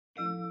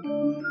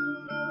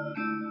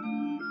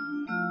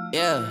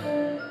Yeah,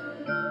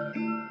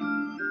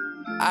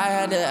 I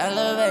had to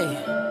elevate.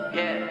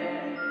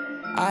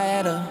 I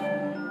had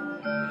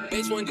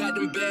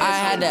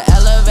to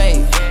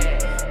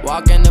elevate.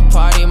 Walk in the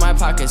party, my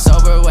pockets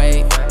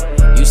overweight.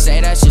 You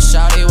say that's your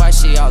shawty, why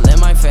she all in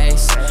my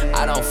face?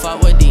 I don't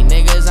fuck with these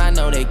niggas, I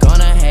know they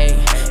gonna hate.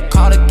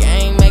 Call the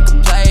gang, make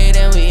a play,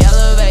 then we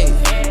elevate.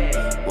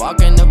 Walk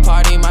in the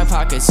party, my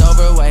pockets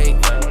overweight.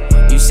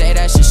 You say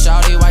that's your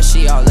shawty, why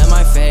she all in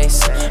my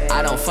face?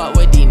 I don't fuck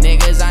with these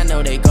niggas, I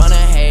know they gonna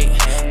hate.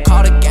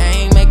 Call the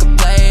gang, make a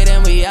play,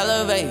 then we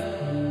elevate.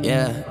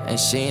 Yeah, and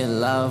she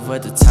in love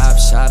with the top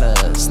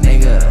shotters,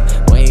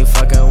 nigga. We ain't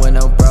fucking with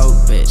no broke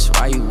bitch,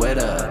 why you with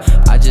her?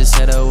 I just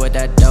hit her with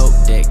that dope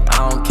dick,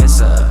 I don't kiss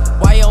her.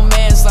 Why your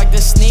mans like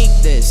to sneak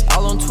this,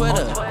 all on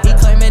Twitter? He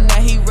claiming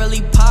that he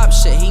really pop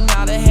shit, he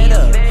not a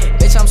hitter.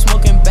 Bitch, I'm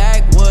smoking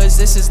backwoods,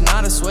 this is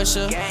not a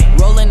swisher.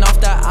 Rolling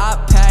off that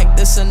op pack,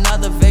 this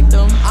another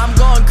victim. I'm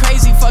going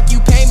crazy, fuck you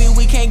pay me,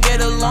 we can't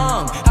get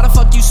along. How the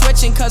fuck you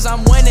switching cause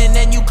I'm winning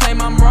and you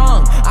claim I'm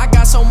wrong? I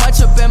got so much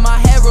up in my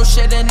head, real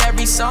shit in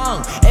every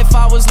song. If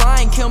I was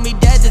lying, kill me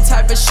dead, the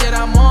type of shit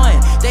I'm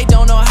on. They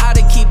don't know how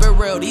to keep it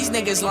real, these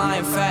niggas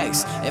lying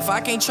facts. If I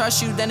can't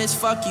trust you, then it's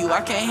fuck you,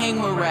 I can't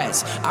hang with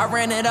rats. I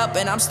ran it up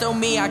and I'm still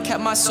me, I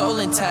kept my soul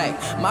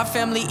intact. My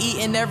family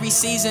eating every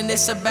season,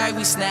 it's a bag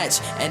we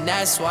snatch. And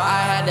that's why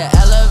I had to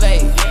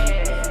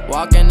elevate.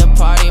 Walk in the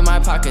party, my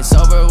pockets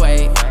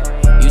overweight.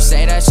 You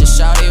say that's your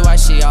shawty, why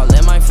she all